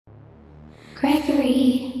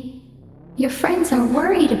Gregory, your friends are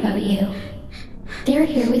worried about you. They're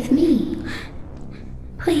here with me.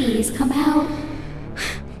 Please come out.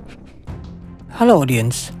 Halo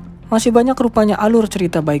audiens, masih banyak rupanya alur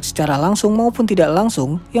cerita baik secara langsung maupun tidak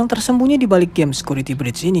langsung yang tersembunyi di balik game Security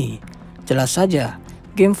Breach ini. Jelas saja,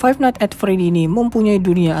 game Five Nights at Freddy's ini mempunyai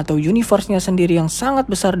dunia atau universe-nya sendiri yang sangat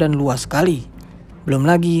besar dan luas sekali. Belum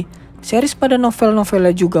lagi, series pada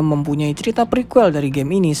novel-novelnya juga mempunyai cerita prequel dari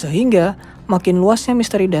game ini sehingga makin luasnya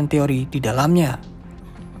misteri dan teori di dalamnya.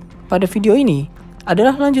 Pada video ini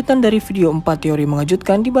adalah lanjutan dari video 4 teori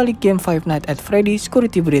mengejutkan di balik game Five Nights at Freddy's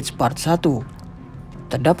Security Breach Part 1.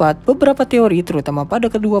 Terdapat beberapa teori terutama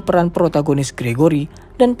pada kedua peran protagonis Gregory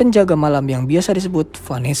dan penjaga malam yang biasa disebut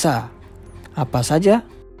Vanessa. Apa saja?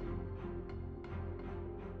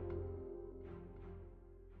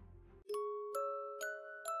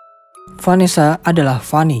 Vanessa adalah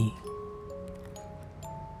Fanny.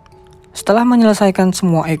 Setelah menyelesaikan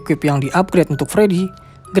semua equip yang di-upgrade untuk Freddy,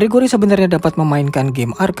 Gregory sebenarnya dapat memainkan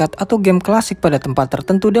game arcade atau game klasik pada tempat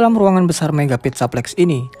tertentu dalam ruangan besar Mega Pizzaplex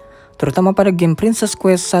ini, terutama pada game Princess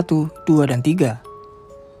Quest 1, 2, dan 3.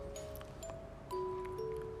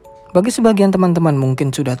 Bagi sebagian teman-teman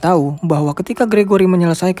mungkin sudah tahu bahwa ketika Gregory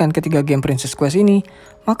menyelesaikan ketiga game Princess Quest ini,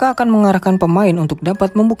 maka akan mengarahkan pemain untuk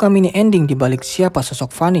dapat membuka mini ending di balik siapa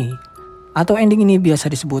sosok Fanny, atau ending ini biasa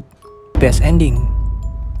disebut best ending.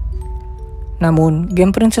 Namun,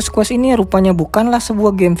 game Princess Quest ini rupanya bukanlah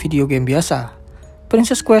sebuah game video game biasa.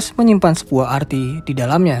 Princess Quest menyimpan sebuah arti di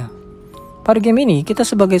dalamnya. Pada game ini, kita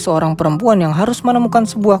sebagai seorang perempuan yang harus menemukan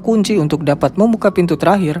sebuah kunci untuk dapat membuka pintu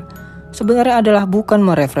terakhir, sebenarnya adalah bukan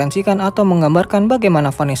mereferensikan atau menggambarkan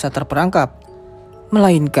bagaimana Vanessa terperangkap.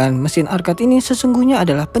 Melainkan, mesin arcade ini sesungguhnya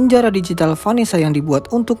adalah penjara digital Vanessa yang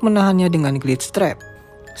dibuat untuk menahannya dengan glitch trap.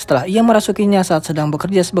 Setelah ia merasukinya saat sedang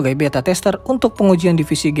bekerja sebagai beta tester untuk pengujian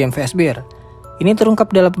divisi game VSBR. Ini terungkap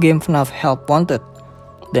dalam game Fnaf Help Wanted.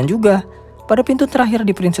 Dan juga, pada pintu terakhir di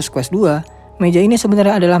Princess Quest 2, meja ini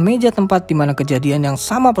sebenarnya adalah meja tempat di mana kejadian yang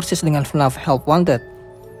sama persis dengan Fnaf Help Wanted.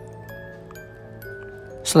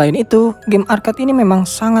 Selain itu, game arcade ini memang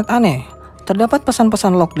sangat aneh. Terdapat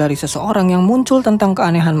pesan-pesan log dari seseorang yang muncul tentang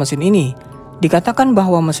keanehan mesin ini. Dikatakan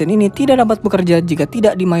bahwa mesin ini tidak dapat bekerja jika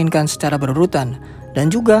tidak dimainkan secara berurutan. Dan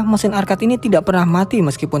juga, mesin arcade ini tidak pernah mati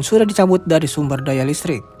meskipun sudah dicabut dari sumber daya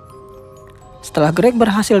listrik. Setelah Greg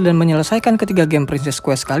berhasil dan menyelesaikan ketiga game Princess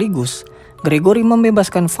Quest sekaligus, Gregory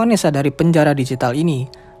membebaskan Vanessa dari penjara digital ini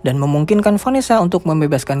dan memungkinkan Vanessa untuk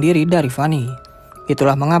membebaskan diri dari Fanny.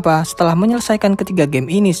 Itulah mengapa setelah menyelesaikan ketiga game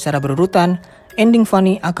ini secara berurutan, ending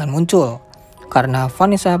Fanny akan muncul, karena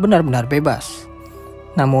Vanessa benar-benar bebas.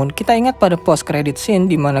 Namun, kita ingat pada post-credit scene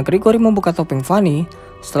di mana Gregory membuka topeng Fanny,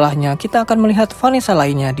 setelahnya kita akan melihat Vanessa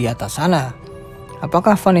lainnya di atas sana.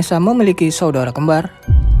 Apakah Vanessa memiliki saudara kembar?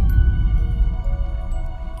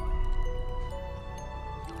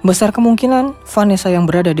 Besar kemungkinan, Vanessa yang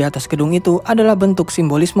berada di atas gedung itu adalah bentuk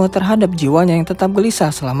simbolisme terhadap jiwanya yang tetap gelisah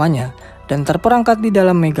selamanya dan terperangkap di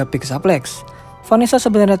dalam Mega Pizzaplex. Vanessa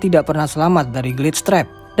sebenarnya tidak pernah selamat dari glitch trap,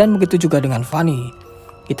 dan begitu juga dengan Fanny.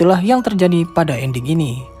 Itulah yang terjadi pada ending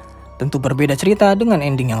ini. Tentu berbeda cerita dengan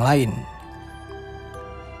ending yang lain.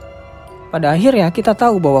 Pada akhirnya kita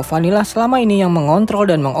tahu bahwa Fanny lah selama ini yang mengontrol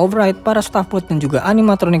dan mengoverride para staff bot dan juga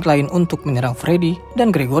animatronik lain untuk menyerang Freddy dan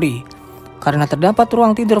Gregory. Karena terdapat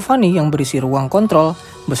ruang tidur Fanny yang berisi ruang kontrol,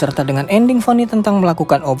 beserta dengan ending Fanny tentang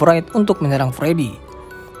melakukan override untuk menyerang Freddy.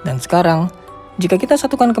 Dan sekarang, jika kita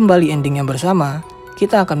satukan kembali endingnya bersama,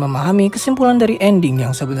 kita akan memahami kesimpulan dari ending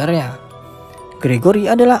yang sebenarnya. Gregory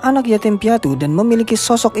adalah anak yatim piatu dan memiliki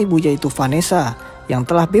sosok ibu yaitu Vanessa, yang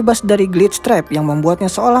telah bebas dari glitch trap yang membuatnya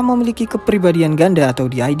seolah memiliki kepribadian ganda atau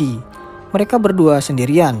DID. Mereka berdua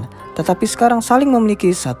sendirian, tetapi sekarang saling memiliki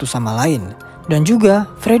satu sama lain. Dan juga,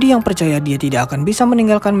 Freddy yang percaya dia tidak akan bisa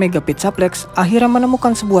meninggalkan Mega Pizzaplex akhirnya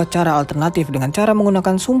menemukan sebuah cara alternatif dengan cara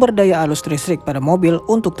menggunakan sumber daya arus listrik pada mobil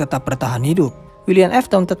untuk tetap bertahan hidup. William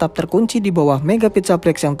Afton tetap terkunci di bawah Mega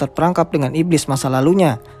Pizzaplex yang terperangkap dengan iblis masa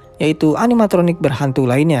lalunya, yaitu animatronik berhantu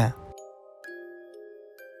lainnya.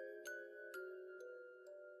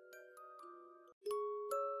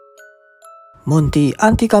 Monty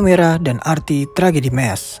anti kamera dan arti tragedi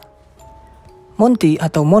Mesh. Monty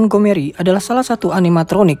atau Montgomery adalah salah satu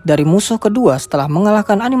animatronik dari musuh kedua setelah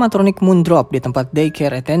mengalahkan animatronik Moondrop di tempat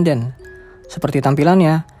daycare attendant. Seperti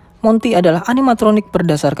tampilannya, Monty adalah animatronik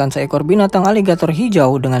berdasarkan seekor binatang aligator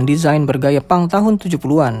hijau dengan desain bergaya punk tahun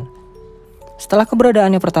 70-an. Setelah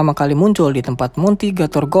keberadaannya pertama kali muncul di tempat Monty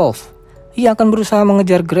Gator Golf, ia akan berusaha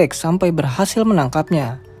mengejar Greg sampai berhasil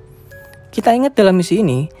menangkapnya. Kita ingat dalam misi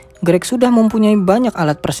ini, Greg sudah mempunyai banyak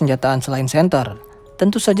alat persenjataan selain senter.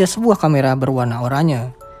 Tentu saja sebuah kamera berwarna oranye.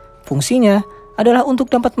 Fungsinya adalah untuk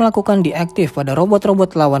dapat melakukan deaktif pada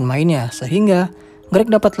robot-robot lawan mainnya, sehingga Greg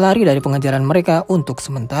dapat lari dari pengejaran mereka untuk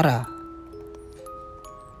sementara.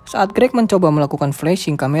 Saat Greg mencoba melakukan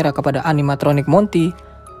flashing kamera kepada animatronik Monty,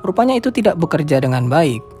 rupanya itu tidak bekerja dengan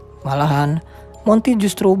baik. Malahan, Monty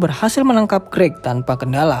justru berhasil menangkap Greg tanpa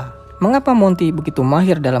kendala. Mengapa Monty begitu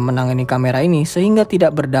mahir dalam menangani kamera ini sehingga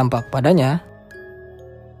tidak berdampak padanya?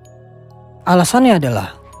 Alasannya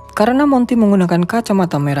adalah karena Monty menggunakan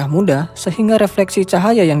kacamata merah muda sehingga refleksi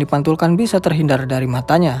cahaya yang dipantulkan bisa terhindar dari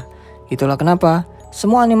matanya. Itulah kenapa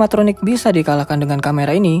semua animatronik bisa dikalahkan dengan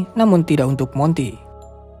kamera ini, namun tidak untuk Monty.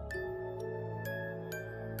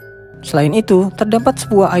 Selain itu, terdapat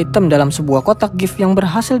sebuah item dalam sebuah kotak gift yang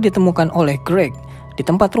berhasil ditemukan oleh Greg di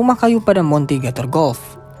tempat rumah kayu pada Monty Gator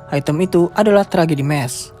Golf. Item itu adalah tragedi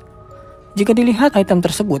mask. Jika dilihat, item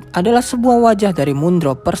tersebut adalah sebuah wajah dari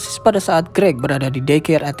Moondrop persis pada saat Greg berada di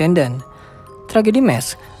daycare attendant. Tragedi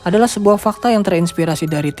mask adalah sebuah fakta yang terinspirasi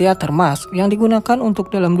dari teater mask yang digunakan untuk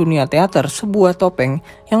dalam dunia teater sebuah topeng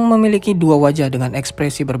yang memiliki dua wajah dengan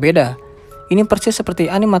ekspresi berbeda. Ini persis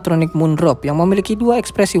seperti animatronik Moondrop yang memiliki dua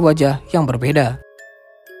ekspresi wajah yang berbeda.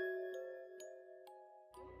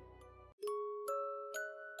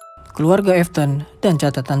 Keluarga Afton dan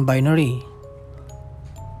catatan binary.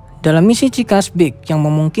 Dalam misi Chica's Big yang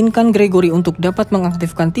memungkinkan Gregory untuk dapat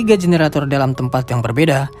mengaktifkan 3 generator dalam tempat yang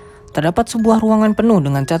berbeda, terdapat sebuah ruangan penuh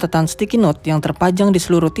dengan catatan sticky note yang terpajang di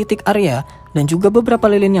seluruh titik area dan juga beberapa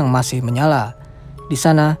lilin yang masih menyala. Di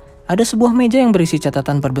sana, ada sebuah meja yang berisi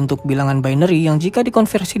catatan berbentuk bilangan binary yang jika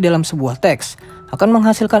dikonversi dalam sebuah teks akan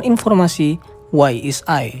menghasilkan informasi "Why is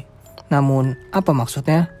I?". Namun, apa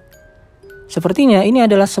maksudnya? Sepertinya ini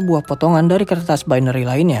adalah sebuah potongan dari kertas binary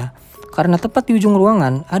lainnya, karena tepat di ujung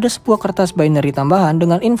ruangan ada sebuah kertas binary tambahan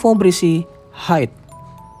dengan info berisi "Hide".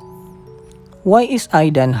 "Why is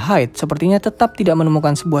I" dan "Hide" sepertinya tetap tidak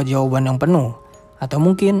menemukan sebuah jawaban yang penuh, atau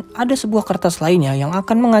mungkin ada sebuah kertas lainnya yang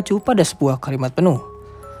akan mengacu pada sebuah kalimat penuh.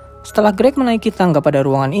 Setelah Greg menaiki tangga pada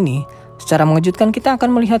ruangan ini, secara mengejutkan kita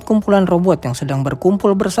akan melihat kumpulan robot yang sedang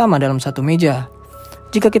berkumpul bersama dalam satu meja.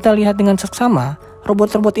 Jika kita lihat dengan seksama,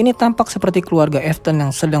 robot-robot ini tampak seperti keluarga Afton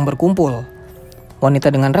yang sedang berkumpul.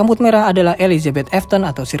 Wanita dengan rambut merah adalah Elizabeth Afton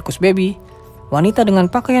atau Circus Baby. Wanita dengan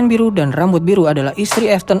pakaian biru dan rambut biru adalah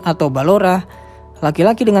istri Afton atau Ballora.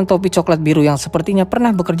 Laki-laki dengan topi coklat biru yang sepertinya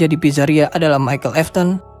pernah bekerja di pizzeria adalah Michael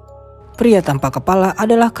Afton. Pria tanpa kepala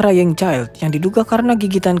adalah Crying Child yang diduga karena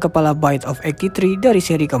gigitan kepala Bite of 83 dari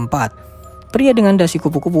seri keempat. Pria dengan dasi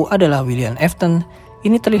kupu-kupu adalah William Afton.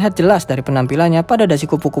 Ini terlihat jelas dari penampilannya pada dasi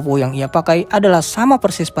kupu-kupu yang ia pakai adalah sama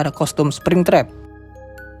persis pada kostum Springtrap.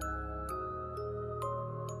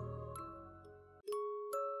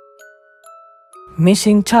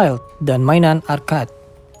 Missing Child dan mainan arcade.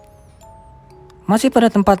 Masih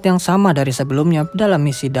pada tempat yang sama dari sebelumnya dalam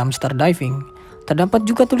misi dumpster diving, terdapat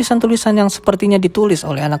juga tulisan-tulisan yang sepertinya ditulis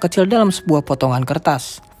oleh anak kecil dalam sebuah potongan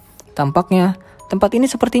kertas. Tampaknya, tempat ini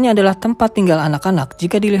sepertinya adalah tempat tinggal anak-anak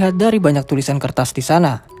jika dilihat dari banyak tulisan kertas di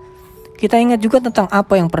sana. Kita ingat juga tentang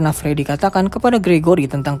apa yang pernah Freddy katakan kepada Gregory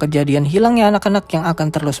tentang kejadian hilangnya anak-anak yang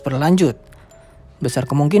akan terus berlanjut. Besar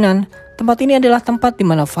kemungkinan, tempat ini adalah tempat di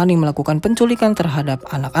mana Fanny melakukan penculikan terhadap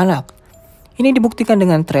anak-anak. Ini dibuktikan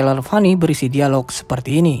dengan trailer Fanny berisi dialog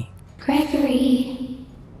seperti ini. Gregory,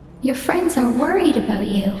 your friends are worried about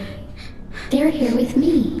you. They're here with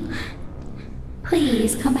me.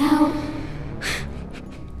 Please come out.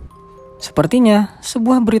 Sepertinya,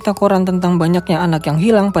 sebuah berita koran tentang banyaknya anak yang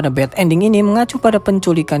hilang pada bad ending ini mengacu pada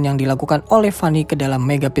penculikan yang dilakukan oleh Fanny ke dalam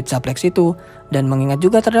Mega Pizzaplex itu, dan mengingat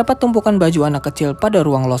juga terdapat tumpukan baju anak kecil pada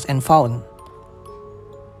ruang Lost and Found.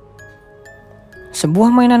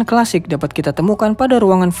 Sebuah mainan klasik dapat kita temukan pada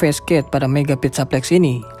ruangan Face Gate pada Mega Pizzaplex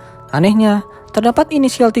ini. Anehnya, terdapat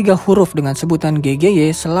inisial 3 huruf dengan sebutan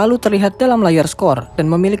GGY selalu terlihat dalam layar skor dan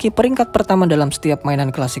memiliki peringkat pertama dalam setiap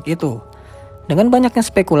mainan klasik itu. Dengan banyaknya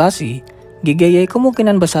spekulasi, GGY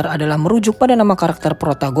kemungkinan besar adalah merujuk pada nama karakter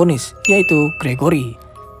protagonis, yaitu Gregory.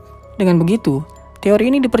 Dengan begitu, teori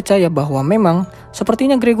ini dipercaya bahwa memang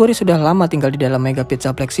sepertinya Gregory sudah lama tinggal di dalam Mega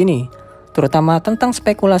Pizzaplex ini, terutama tentang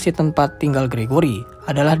spekulasi tempat tinggal Gregory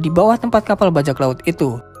adalah di bawah tempat kapal bajak laut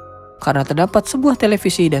itu, karena terdapat sebuah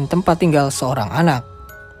televisi dan tempat tinggal seorang anak.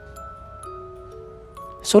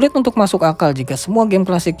 Sulit untuk masuk akal jika semua game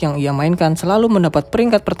klasik yang ia mainkan selalu mendapat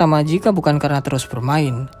peringkat pertama jika bukan karena terus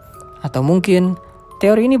bermain. Atau mungkin,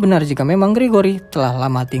 teori ini benar jika memang Gregory telah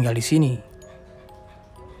lama tinggal di sini.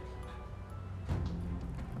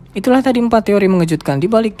 Itulah tadi 4 teori mengejutkan di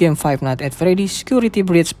balik game Five Nights at Freddy'S Security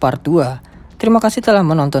Breach Part 2. Terima kasih telah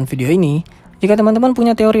menonton video ini. Jika teman-teman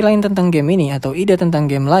punya teori lain tentang game ini atau ide tentang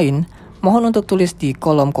game lain, mohon untuk tulis di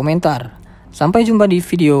kolom komentar. Sampai jumpa di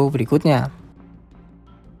video berikutnya.